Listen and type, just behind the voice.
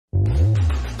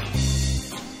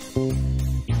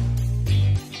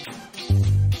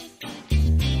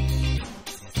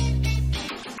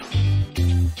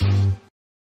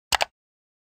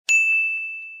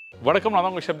வணக்கம், நான்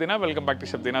உங்கள் chef Dheena. Welcome back to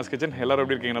chef Dheena's kitchen. எல்லாரும்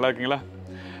எப்படி இருக்கீங்க? நல்லா இருக்கீங்களா?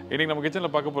 இன்றைக்கி நம்ம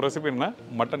கிச்சனில் பார்க்க போகிற ரெசிபி என்ன?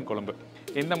 மட்டன் குழம்பு.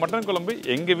 இந்த மட்டன் குழம்பு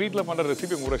எங்கள் வீட்டில் பண்ணுற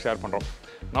ரெசிபி உங்க கூட ஷேர் பண்ணுறோம்.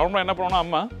 நார்மலாக என்ன பண்ணுவோம்னா,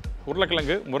 அம்மா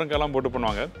உருளைக்கிழங்கு முருங்கைலாம் போட்டு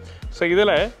பண்ணுவாங்க. ஸோ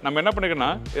இதில் நம்ம என்ன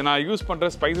பண்ணியிருக்கோன்னா, நான் யூஸ் பண்ணுற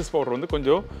ஸ்பைசஸ் பவுடர் வந்து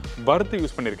கொஞ்சம் வறுத்து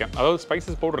யூஸ் பண்ணியிருக்கேன். அதாவது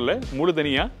ஸ்பைசஸ் பவுடரில் முழு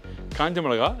தனியா, காஞ்ச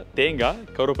மிளகா, தேங்காய்,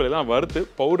 கருவேப்பிலை தான் வறுத்து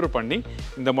பவுடர் பண்ணி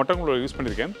இந்த மட்டன் குழம்பு யூஸ்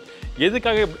பண்ணியிருக்கேன்.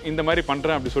 எதுக்காக இந்த மாதிரி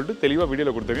பண்ணுறேன் அப்படின்னு சொல்லிட்டு தெளிவாக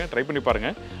வீடியோவில் கொடுத்துருக்கேன். ட்ரை பண்ணி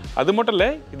பாருங்கள். அது மட்டும் இல்லை,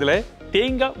 இதில்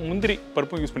தேங்காய் முந்திரி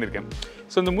பருப்பும் யூஸ் பண்ணியிருக்கேன்.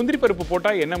 ஸோ இந்த முந்திரி பருப்பு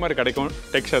போட்டால் என்ன மாதிரி கிடைக்கும்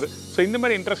டெக்ஸ்சர், ஸோ இந்த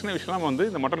மாதிரி இன்ட்ரெஸ்டான விஷயம்லாம் வந்து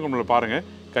இந்த மட்டன் குழம்புல பாருங்கள்.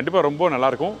 கண்டிப்பாக ரொம்ப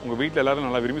நல்லாயிருக்கும். உங்கள் வீட்டில் எல்லோரும்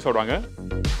நல்லா விரும்பி சாப்பிடுவாங்க.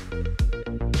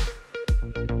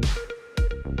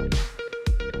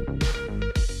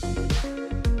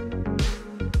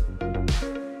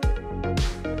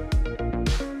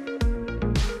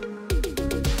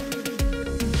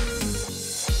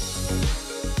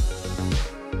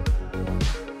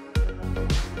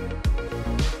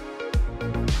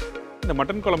 இந்த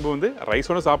மட்டன் குழம்பு வந்து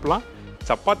ரைஸோட சாப்பிடலாம்,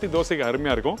 சப்பாத்தி தோசைக்கு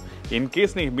அருமையாக இருக்கும்.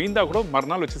 இன்கேஸ் நீங்கள் மீந்தா கூட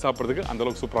மறுநாள் வச்சு சாப்பிட்றதுக்கு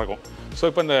அந்தளவுக்கு சூப்பராக இருக்கும். ஸோ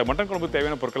இப்போ இந்த மட்டன் குழம்புக்கு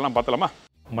தேவையான பொருட்கள்லாம் பார்த்தலாமா?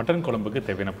 மட்டன் குழம்புக்கு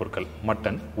தேவையான பொருட்கள்: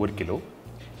 மட்டன் 1 கிலோ,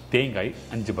 தேங்காய்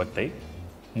 5 பத்தை,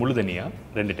 முழு தனியா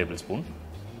 2 டேபிள் ஸ்பூன்,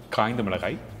 காய்ந்த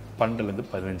மிளகாய் 12 to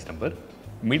 15 நம்பர்,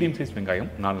 மீடியம் சைஸ் வெங்காயம்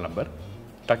 4 நம்பர்,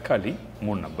 தக்காளி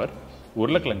 3 நம்பர்,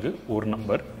 உருளைக்கிழங்கு 1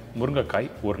 நம்பர்,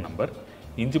 முருங்கைக்காய் 1 நம்பர்,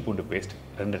 இஞ்சி பூண்டு பேஸ்ட்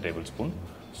 2 டேபிள் ஸ்பூன்,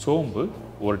 சோம்பு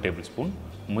 1 டேபிள் ஸ்பூன்,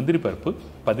 முந்திரி பருப்பு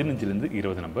 15 to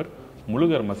 20 நம்பர், முழு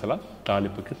கரம் மசாலா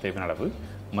தாளிப்புக்கு தேவையான அளவு,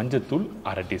 மஞ்சத்தூள்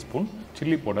 1/2 டீஸ்பூன்,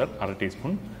 சில்லி பவுடர் 1/2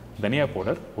 டீஸ்பூன், தனியா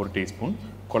பவுடர் 1 டீஸ்பூன்,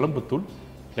 குழம்பு தூள்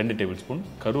 2 டேபிள் ஸ்பூன்,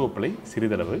 கருவேப்பிலை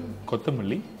சிறிதளவு,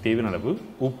 கொத்தமல்லி தேவையான அளவு,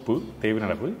 உப்பு தேவையான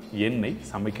அளவு, எண்ணெய்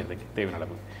சமைக்கிறதுக்கு தேவையான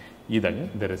அளவு. இதாங்க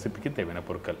இந்த ரெசிபிக்கு தேவையான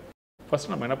பொருட்கள். ஃபஸ்ட்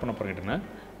நம்ம என்ன பண்ண போகிறோம்னா,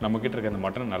 நம்மக்கிட்ட இருக்க அந்த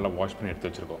மட்டனை நல்லா வாஷ் பண்ணி எடுத்து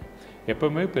வச்சுருக்கோம்.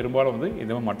 எப்போவுமே பெரும்பாலும் வந்து இந்த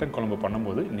மாதிரி மட்டன் குழம்பு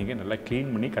பண்ணும்போது நீங்கள் நல்லா க்ளீன்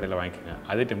பண்ணி கடையில் வாங்கிக்கோங்க.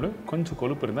 அதே டைமில் கொஞ்சம்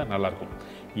கொழுப்பு இருந்தால் நல்லாயிருக்கும்.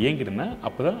 ஏங்கிட்டுனா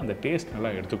அப்போ தான் அந்த டேஸ்ட்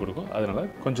நல்லா எடுத்து கொடுக்கும்.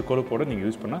 அதனால் கொஞ்சம் கொழுப்போடு நீங்கள்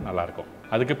யூஸ் பண்ணால் நல்லாயிருக்கும்.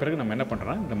 அதுக்கு பிறகு நம்ம என்ன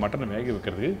பண்ணுறோன்னா, இந்த மட்டனை வேக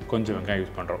வைக்கிறதுக்கு கொஞ்சம் வெங்காயம்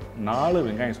யூஸ் பண்ணுறோம். 4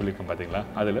 வெங்காயம் சொல்லியிருக்கோம் பார்த்தீங்களா,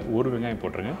 அதில் 1 வெங்காயம்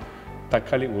போட்டுருங்க.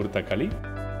 தக்காளி 1 தக்காளி,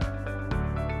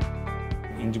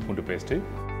 இஞ்சி பூண்டு பேஸ்ட்டு,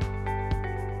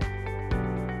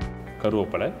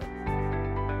 கருவேப்பிலை,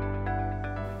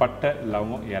 பட்டை,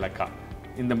 லவங்கம், ஏலக்காய்.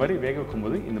 இந்த மாதிரி வேக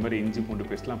வைக்கும்போது இந்த மாதிரி இஞ்சி பூண்டு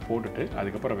பேஸ்ட்லாம் போட்டுட்டு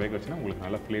அதுக்கப்புறம் வேக வச்சுன்னா உங்களுக்கு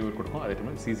நல்லா ஃப்ளேவர் கொடுக்கும். அதே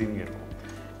டைமில் சீசனிங் இருக்கும்.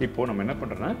 இப்போது நம்ம என்ன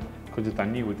பண்ணுறோன்னா, கொஞ்சம்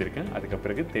தண்ணி ஊற்றிருக்கேன். அதுக்கு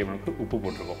பிறகு தேவையான உப்பு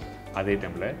போட்டிருக்கோம். அதே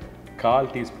டைமில் 1/4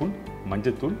 டீஸ்பூன்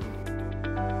மஞ்சத்தூள்,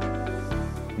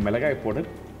 மிளகாய் பவுடர்,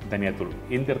 தனியாத்தூள்.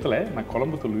 இந்த இடத்துல நான்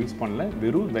குழம்பு தூள் யூஸ் பண்ணல,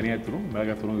 வெறும் தனியாத்தூளும்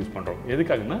மிளகாத்தூளும் யூஸ் பண்ணுறோம்.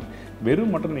 எதுக்காகனா,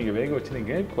 வெறும் மட்டும் நீங்கள் வேக வச்சு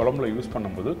நீங்கள் குழம்புல யூஸ்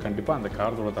பண்ணும்போது கண்டிப்பாக அந்த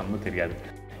காரத்தோட தன்மை தெரியாது.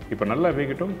 இப்போ நல்லா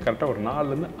வேகட்டும். கரெக்டாக ஒரு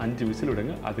 4 to 5 விசில்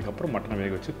விடுங்க. அதுக்கப்புறம் மட்டனை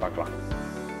வேக வச்சு பார்க்கலாம்.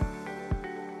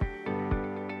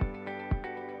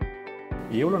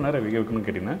 எவ்வளோ நேரம் வேக வைக்கணும்னு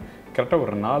கேட்டிங்கன்னா, கரெக்டாக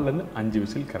ஒரு 4 to 5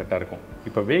 விசில் கரெக்டாக இருக்கும்.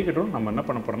 இப்போ வேகட்டும். நம்ம என்ன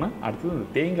பண்ண போகிறோம்னா, அடுத்தது இந்த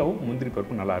தேங்காவும் முந்திரி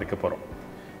பருப்பும் நல்லா அரைக்க போகிறோம்.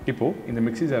 இப்போது இந்த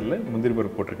மிக்ஸி ஜாரில் முந்திரி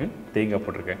பருப்பு போட்டிருக்கேன், தேங்காய்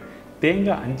போட்டிருக்கேன்.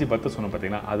 தேங்காய் 5 பத்தை சொன்னோம்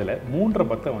பார்த்தீங்கன்னா, அதில் 3.5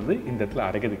 பத்தை வந்து இந்த இடத்துல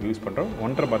அரைக்கிறதுக்கு யூஸ் பண்ணுறோம்.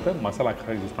 1.5 பத்தை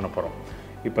மசாலாக்காக யூஸ் பண்ண போகிறோம்.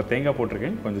 இப்போ தேங்காய்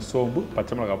போட்டிருக்கேன், கொஞ்சம் சோம்பு,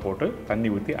 பச்சை மிளகாய் போட்டு தண்ணி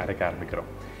ஊற்றி அரைக்க ஆரம்பிக்கிறோம்.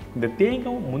 இந்த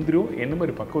தேங்காயும் முந்திரியும் என்ன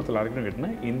மாதிரி பக்குவத்தில் அரைக்கணும்னு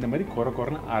கேட்டிங்கன்னா, இந்த மாதிரி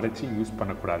குறைன்னு அரைச்சி யூஸ்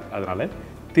பண்ணக்கூடாது. அதனால்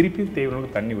திருப்பி தேவையான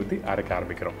தண்ணி ஊற்றி அரைக்க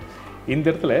ஆரம்பிக்கிறோம். இந்த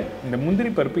இடத்துல இந்த முந்திரி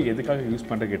பருப்பு எதுக்காக யூஸ்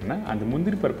பண்ணுறது கேட்டிங்கன்னா, அந்த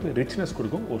முந்திரி பருப்பு ரிச்னஸ்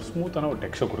கொடுக்கும், ஒரு ஸ்மூத்தான ஒரு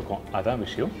டெக்ஸ்சர் கொடுக்கும். அதான்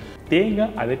விஷயம்.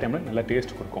 தேங்காய் அதே டைமில் நல்லா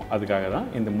டேஸ்ட் கொடுக்கும். அதுக்காக தான்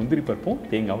இந்த முந்திரி பருப்பும்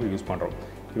தேங்காவும் யூஸ் பண்ணுறோம்.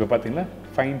 இப்போ பார்த்தீங்கன்னா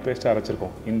ஃபைன் பேஸ்ட்டாக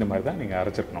அரைச்சிருக்கோம். இந்த மாதிரி தான் நீங்கள்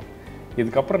அரைச்சிருக்கணும்.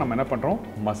 இதுக்கப்புறம் நம்ம என்ன பண்ணுறோம்,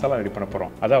 மசாலா ரெடி பண்ண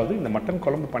போகிறோம். அதாவது இந்த மட்டன்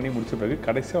குழம்பு பண்ணி முடிச்ச பிறகு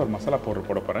கடைசியாக ஒரு மசாலா பவுடர்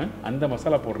போட போகிறேன். அந்த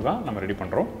மசாலா பவுடர் தான் நம்ம ரெடி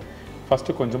பண்ணுறோம்.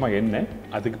 ஃபஸ்ட்டு கொஞ்சமாக எண்ணெய்,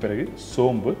 அதுக்கு பிறகு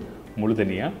சோம்பு, முழு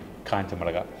தனியா, காஞ்ச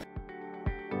மிளகாய்.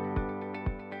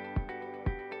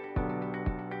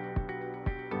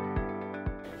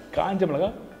 காஞ்ச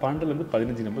மிளகாய் 12 to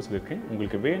 15 நம்பர் சொல்லியிருக்கேன்.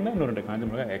 உங்களுக்கு வேணும்னா இன்னும் 2 காஞ்ச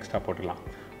மிளகாய் எக்ஸ்ட்ரா போட்டுக்கலாம்.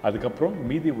 அதுக்கப்புறம்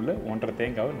மீதி உள்ள 1.5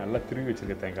 தேங்காவை நல்லா திருவி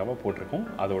வச்சுருக்க தேங்காவை போட்டிருக்கோம்.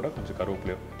 அதோட கொஞ்சம்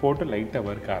கருவேப்பிலை போட்டு லைட்டாக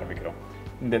வறுக்க ஆரம்பிக்கிறோம்.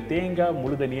 இந்த தேங்காய்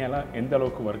முழு தனியாலாம் எந்த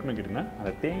அளவுக்கு வறுக்கணும்னு கேட்டிங்கன்னா,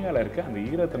 அந்த தேங்காயில் இருக்க அந்த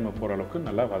ஈரத்தன்மை போகிற அளவுக்கு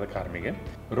நல்லா வதக்க ஆரம்பிங்க.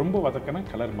 ரொம்ப வதக்கினா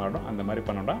கலர் மாறும். அந்த மாதிரி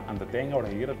பண்ணோம்னா அந்த தேங்காயோட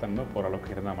ஈரத்தன்மை போகிற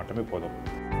அளவுக்கு இருந்தால் மட்டுமே போதும்.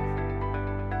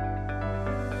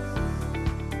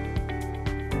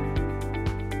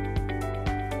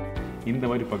 இந்த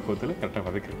மாதிரி பக்குவத்தில் கரெக்டாக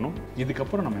வதக்கிடணும்.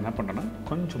 இதுக்கப்புறம் நம்ம என்ன பண்ணுறோன்னா,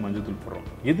 கொஞ்சம் மஞ்சத்தூள் போடுறோம்.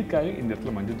 எதுக்காக இந்த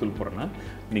இடத்துல மஞ்சத்தூள் போடுறோன்னா,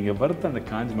 நீங்கள் வறுத்த அந்த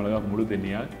காஞ்ச மிளகாய், முழு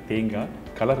தனியா, தேங்காய்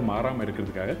கலர் மாறாமல்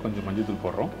இருக்கிறதுக்காக கொஞ்சம் மஞ்சத்தூள்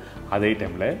போடுறோம். அதே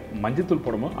டைமில் மஞ்சத்தூள்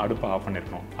போடும்போது அடுப்பை ஆஃப்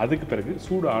பண்ணிடணும். அதுக்கு பிறகு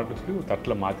சூடு ஆற சொல்லி ஒரு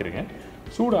தட்டில் மாற்றிடுங்க.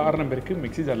 சூடு ஆறின பிறகு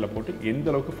மிக்ஸி ஜாரில் போட்டு எந்த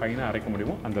அளவுக்கு ஃபைனாக அரைக்க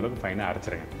முடியுமோ அந்தளவுக்கு ஃபைனாக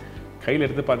அரைச்சிடுங்க. கையில்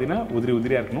எடுத்து பார்த்தீங்கன்னா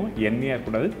உதிரியாக இருக்கணும், எண்ணெயாக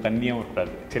இருக்கக்கூடாது, தண்ணியாகவும்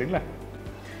இருக்கக்கூடாது. சரிங்களா?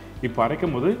 இப்போ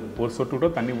அரைக்கும் போது ஒரு சொட்டு கூட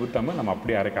தண்ணி ஊற்றாமல் நம்ம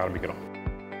அப்படியே அரைக்க ஆரம்பிக்கிறோம்.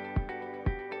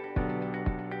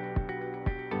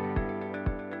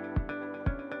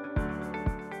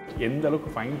 எந்த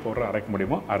அளவுக்கு ஃபைன் பவுடர் அரைக்க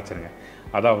முடியுமோ அரைச்சிருங்க.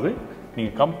 அதாவது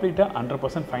நீங்கள் கம்ப்ளீட்டாக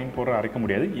 100% ஃபைன் பவுடர் அரைக்க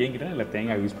முடியாது. ஏங்கிட்ட இல்லை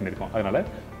தேங்காய் யூஸ் பண்ணியிருக்கோம். அதனால்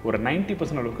ஒரு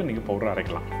 90% அளவுக்கு நீங்கள் பவுடர்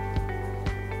அரைக்கலாம்.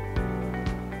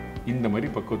 இந்த மாதிரி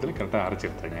பக்குவத்தில் கரெக்டாக அரைச்சி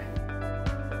எடுத்துருங்க.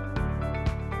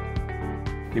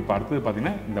 இப்போ அடுத்தது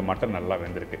பார்த்தீங்கன்னா இந்த மட்டன் நல்லா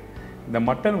வெந்திருக்கு. இந்த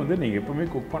மட்டன் வந்து நீங்கள் எப்பவுமே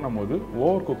குக் பண்ணும்போது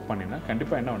ஓவர் குக் பண்ணிங்கன்னா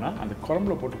கண்டிப்பாக என்ன வேணால் அந்த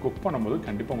குழம்புல போட்டு குக் பண்ணும்போது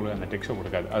கண்டிப்பாக உங்களுக்கு அந்த டெக்ஸ்சர்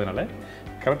கொடுக்காது. அதனால்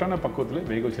கரெக்டான பக்குவத்தில்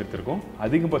வேக வச்சு எடுத்துருக்கோம்.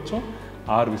 அதிகபட்சம்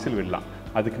 6 விசில் விடலாம்.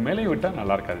 அதுக்கு மேலே விட்டால்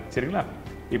நல்லா இருக்காது. சரிங்களா?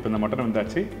 இப்போ இந்த மட்டன்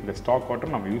வந்தாச்சு. இந்த ஸ்டாக்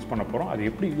வாட்டர் நம்ம யூஸ் பண்ண போகிறோம். அது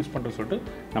எப்படி யூஸ் பண்ணுறோன்னு சொல்லிட்டு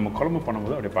நம்ம குழம்பு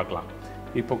பண்ணும்போது அப்படியே பார்க்கலாம்.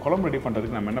 இப்போ குழம்பு ரெடி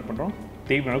பண்ணுறதுக்கு நம்ம என்ன பண்ணுறோம்,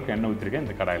 தேவையான அளவுக்கு எண்ணெய் ஊற்றிருக்கேன்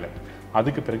இந்த கடாயில்.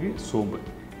 அதுக்கு பிறகு சோம்பு.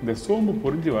 இந்த சோம்பு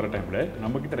பொரிஞ்சு வர டைமில்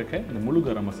நம்மக்கிட்ட இருக்க இந்த முழு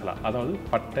கரம் மசாலா, அதாவது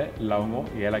பட்டை, லவங்கம்,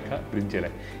 ஏலக்காய், பிரிஞ்சி இலை,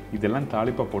 இதெல்லாம்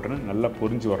தாளிப்பாக போட்டுன்னு நல்லா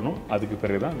பொரிஞ்சு வரணும். அதுக்கு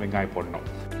பிறகு தான் வெங்காயம் போடணும்.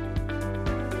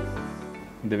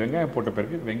 இந்த வெங்காயம் போட்ட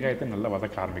பிறகு வெங்காயத்தை நல்லா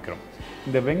வதக்க ஆரம்பிக்கிறோம்.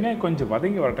 இந்த வெங்காயம் கொஞ்சம்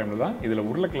வதங்கி வர டைமில் தான் இதில்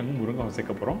உருளைக்கிழங்கு முருங்கை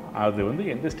சேர்க்க போகிறோம். அது வந்து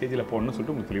எந்த ஸ்டேஜில் போடணும்னு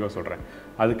சொல்லிட்டு உங்களுக்கு தெளிவாக சொல்கிறேன்.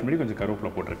 அதுக்கு முன்னாடி கொஞ்சம்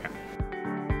கருவேப்பிலை போட்டிருக்கேன்.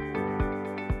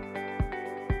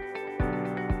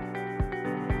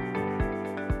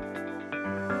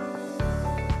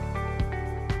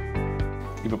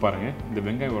 இப்போ பாருங்கள், இந்த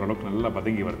வெங்காயம் ஓரளவுக்கு நல்லா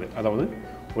வதங்கி வருது. அதாவது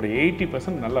ஒரு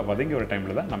 80% நல்லா வதங்கி வர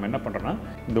டைமில் தான் நம்ம என்ன பண்ணுறோன்னா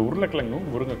இந்த உருளைக்கிழங்கும்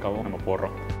முருங்கைக்காவும் நம்ம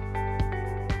போடுறோம்.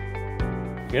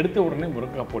 எடுத்த உடனே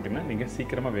முருங்கைக்காய் போட்டிங்கன்னா நீங்கள்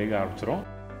சீக்கிரமாக வேக ஆரம்பிச்சிடும்.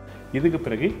 இதுக்கு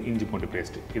பிறகு இஞ்சி பூண்டு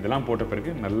பேஸ்ட்டு இதெல்லாம் போட்ட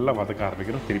பிறகு நல்லா வதக்க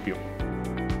ஆரம்பிக்கிறோம். திருப்பியும்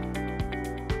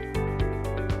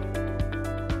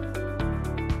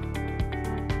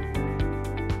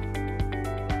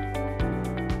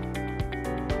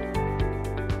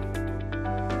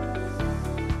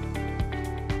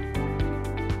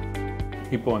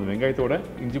இப்போ அந்த வெங்காயத்தோட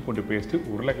இஞ்சி பூண்டு பேஸ்ட்டு,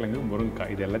 உருளைக்கிழங்கு,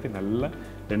 முருங்கைக்காய் இது எல்லாத்தையும் நல்லா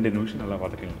 2 நிமிஷம் நல்லா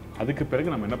வதக்குங்க. அதுக்கு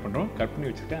பிறகு நம்ம என்ன பண்ணுறோம், கட் பண்ணி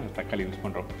வச்சுருக்க அந்த தக்காளி யூஸ்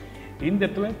பண்ணுறோம். இந்த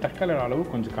இடத்துல தக்காளியோட அளவு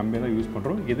கொஞ்சம் கம்மியாக தான் யூஸ்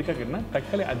பண்ணுறோம். எதுக்காகனா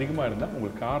தக்காளி அதிகமாக இருந்தால்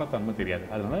உங்களுக்கு காரத்தன்மை தெரியாது.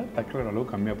 அதனால் தக்காளியோட அளவு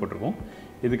கம்மியாக போட்டிருக்கோம்.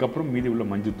 இதுக்கப்புறம் மீதி உள்ள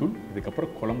மஞ்சத்தூள்,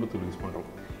 இதுக்கப்புறம் குழம்பு தூள் யூஸ் பண்ணுறோம்.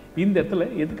 இந்த இடத்துல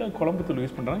எதுக்காக குழம்பு தூள்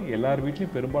யூஸ் பண்ணுறாங்க, எல்லார்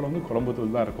வீட்லேயும் பெரும்பாலும் வந்து குழம்பு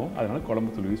தூள் தான் இருக்கும். அதனால்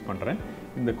குழம்பு தூள் யூஸ் பண்ணுறேன்.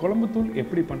 இந்த குழம்பு தூள்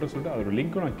எப்படி பண்ணுறேன்னு சொல்லிட்டு அதோட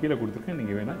லிங்க்கும் நான் கீழே கொடுத்துருக்கேன்.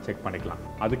 நீங்கள் வேணால் செக் பண்ணிக்கலாம்.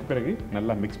 அதுக்கு பிறகு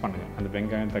நல்லா மிக்ஸ் பண்ணுங்கள். அந்த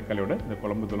வெங்காயம் தக்காளியோட இந்த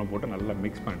குழம்பு தூளும் போட்டு நல்லா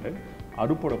மிக்ஸ் பண்ணிட்டு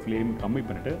அடுப்போட ஃப்ளேம் கம்மி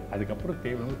பண்ணிவிட்டு அதுக்கப்புறம்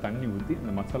தேவையான தண்ணி ஊற்றி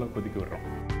இந்த மசாலா கொதிக்க விடுறோம்.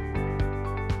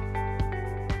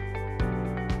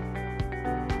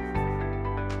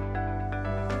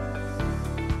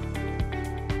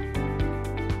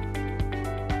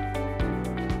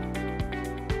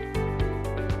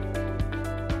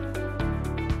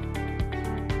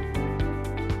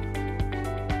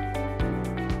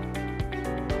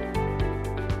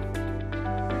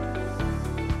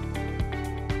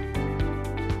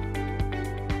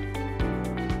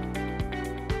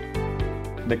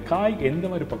 இந்த காய் எந்த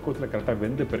மாதிரி பக்குவத்தில் கரெக்டாக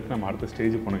வெந்த பிறகு நம்ம அடுத்த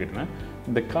ஸ்டேஜ் போனோம்னா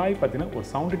இந்த காய் பார்த்தீங்கன்னா ஒரு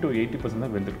 70 to 80%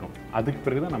 தான் வெந்திருக்கும். அதுக்கு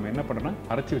பிறகு தான் நம்ம என்ன பண்ணுறோம்னா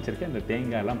அரைச்சி வச்சிருக்க இந்த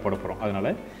தேங்காய் எல்லாம் போட போகிறோம். அதனால்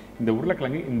இந்த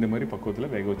உருளைக்கிழங்கு இந்த மாதிரி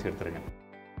பக்குவத்தில் வேக வச்சு எடுத்துருங்க.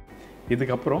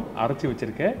 இதுக்கப்புறம் அரைச்சி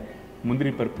வச்சிருக்க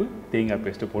முந்திரி பருப்பு, தேங்காய்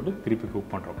பேஸ்ட்டு போட்டு திருப்பி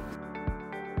குக் பண்ணுறோம்.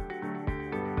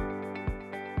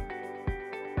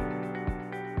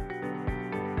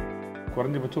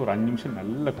 குறைஞ்சபட்சம் ஒரு 5 நிமிஷம்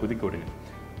நல்லா கொதிக்க விடுங்க.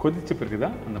 கொதித்த பிறகு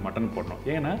தான் அந்த மட்டன் போடணும்.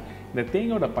 ஏன்னா இந்த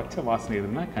தேங்காயோட பச்சை வாசனை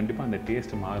இருந்தால் கண்டிப்பாக அந்த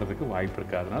டேஸ்ட் மாறுறதுக்கு வாய்ப்பு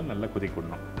இருக்குது. அதனால் நல்லா கொதிக்க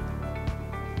விடணும்.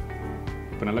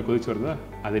 இப்போ நல்லா கொதிச்சு வருதா,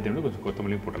 அதே டைமில் கொஞ்சம்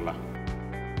கொத்தமல்லியும் போட்டுடலாம்.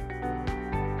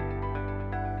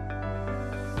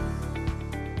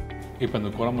 இப்போ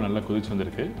அந்த குழம்பு நல்லா கொதிச்சு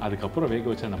வந்திருக்கு. அதுக்கப்புறம் வேக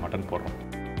வச்சு அந்த மட்டன் போடுறோம்.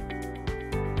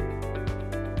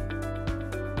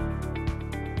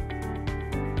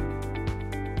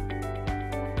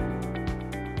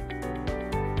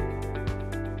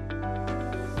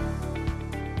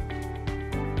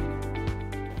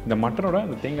 இந்த மட்டனோட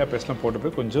அந்த தேங்காய் பேஸ்ட்லாம் போட்டு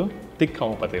கொஞ்சம்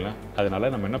திக்காகவும் பார்த்தீங்களா. அதனால்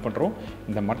நம்ம என்ன பண்ணுறோம்,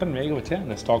 இந்த மட்டன் வேக வச்ச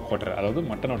அந்த ஸ்டாக் வாட்டர், அதாவது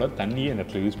மட்டனோட தண்ணியை இந்த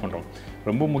இடத்துல யூஸ் பண்ணுறோம்.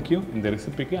 ரொம்ப முக்கியம் இந்த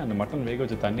ரெசிபிக்கு. அந்த மட்டன் வேக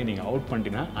வச்ச தண்ணி நீங்கள் அவுட்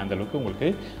பண்ணிட்டீங்கன்னா அந்தளவுக்கு உங்களுக்கு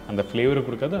அந்த ஃப்ளேவரும்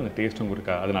கொடுக்காது, அந்த டேஸ்ட்டும்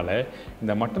கொடுக்காது. அதனால்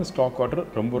இந்த மட்டன் ஸ்டாக் வாட்டர்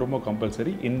ரொம்ப ரொம்ப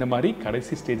கம்பல்சரி. இந்த மாதிரி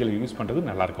கடைசி ஸ்டேஜில் யூஸ் பண்ணுறது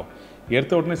நல்லாயிருக்கும்.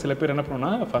 எடுத்த உடனே சில பேர் என்ன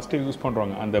பண்ணுவோம்னா ஃபஸ்ட்டு யூஸ்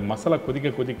பண்ணுறாங்க. அந்த மசாலா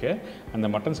கொதிக்க கொதிக்க அந்த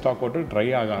மட்டன் ஸ்டாக் வாட்டர் ட்ரை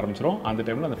ஆக ஆரம்பிச்சிடும். அந்த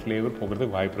டைமில் அந்த ஃப்ளேவர்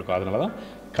போகிறதுக்கு வாய்ப்பு இருக்கும். அதனால தான்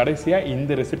கடைசியாக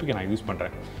இந்த ரெசிபி ரெசிபிக்கு நான் யூஸ்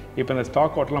பண்ணுறேன். இப்போ இந்த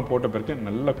ஸ்டாக் வாட்டர்லாம் போட்ட பிறகு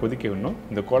நல்லா கொதிக்க விடணும்.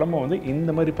 இந்த குழம்பு வந்து இந்த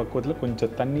மாதிரி பக்குவத்தில்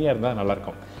கொஞ்சம் தண்ணியாக இருந்தால்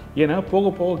நல்லாயிருக்கும். ஏன்னா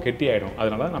போக போக கெட்டி ஆகிடும்.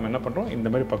 அதனால் நம்ம என்ன பண்ணுறோம், இந்த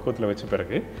மாதிரி பக்குவத்தில் வச்ச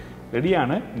பிறகு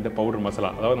ரெடியான இந்த பவுடர்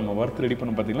மசாலா, அதாவது நம்ம வறுத்து ரெடி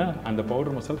பண்ணோம் பார்த்தீங்கன்னா, அந்த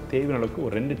பவுடர் மசாலா தேவையான அளவுக்கு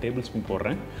ஒரு 2 டேபிள் ஸ்பூன்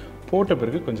போடுறேன். போட்ட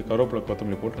பிறகு கொஞ்சம் கருவேப்பிலை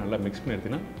கொத்தமல்லி போட்டு நல்லா மிக்ஸ் பண்ணி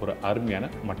எடுத்தீங்கன்னா ஒரு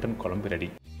அருமையான மட்டன் குழம்பு ரெடி.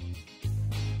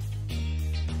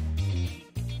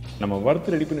 நம்ம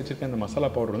வறுத்து ரெடி பண்ணி வச்சுருக்க இந்த மசாலா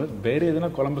பவுடர் வந்து வேறு எதனா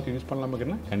குழம்புக்கு யூஸ் பண்ணலாம்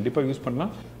அப்படின்னா கண்டிப்பாக யூஸ்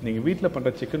பண்ணலாம். நீங்கள் வீட்டில்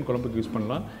பண்ணுற சிக்கன் குழம்புக்கு யூஸ்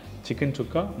பண்ணலாம். சிக்கன்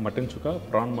சுக்கா, மட்டன் சுக்கா,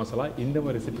 ப்ரான் மசாலா இந்த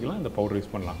மாதிரி ரெசிபிக்கெலாம் இந்த பவுடர்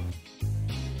யூஸ் பண்ணலாம்.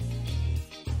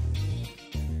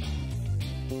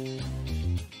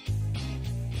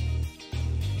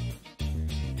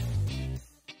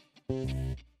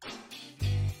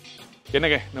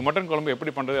 என்னங்க இந்த மட்டன் குழம்பு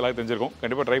எப்படி பண்ணுறது எல்லாரும் தெரிஞ்சிருக்கும்.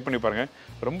 கண்டிப்பாக ட்ரை பண்ணி பாருங்கள்.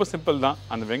 ரொம்ப சிம்பிள் தான்.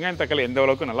 அந்த வெங்காயம் தக்காளி எந்த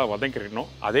அளவுக்கு நல்லா வதங்கிக்கணும்,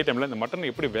 அதே டைமில் இந்த மட்டன்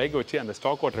எப்படி வேக வச்சு அந்த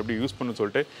ஸ்டாக் வாட்டர் எப்படி யூஸ் பண்ணணும்னு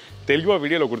சொல்லிட்டு தெளிவாக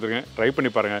வீடியோவில் கொடுத்துருக்கேன். ட்ரை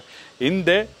பண்ணி பாருங்கள். இந்த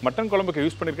மட்டன் குழம்புக்கு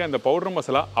யூஸ் பண்ணியிருக்கேன் இந்த பவுடர்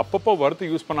மசாலா அப்பப்போ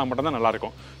வறுத்து யூஸ் பண்ணால் மட்டும் தான்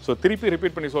நல்லாயிருக்கும். ஸோ திருப்பி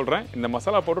ரிப்பீட் பண்ணி சொல்கிறேன், இந்த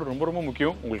மசாலா பவுடர் ரொம்ப ரொம்ப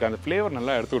முக்கியம். உங்களுக்கு அந்த ஃப்ளேவர்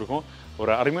நல்லா எடுத்து கொடுக்கும்.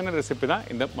 ஒரு அருமையான ரெசிபி தான்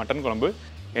இந்த மட்டன் குழம்பு.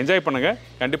 என்ஜாய் பண்ணுங்கள்.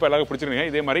 கண்டிப்பாக எல்லாருக்கும் பிடிச்சிருங்க.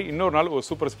 இதே மாதிரி இன்னொரு நாள் ஒரு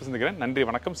சூப்பர் ரெசிபி செஞ்சுக்கிறேன். நன்றி,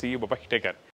 வணக்கம். See you, bye-bye. Take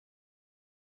care.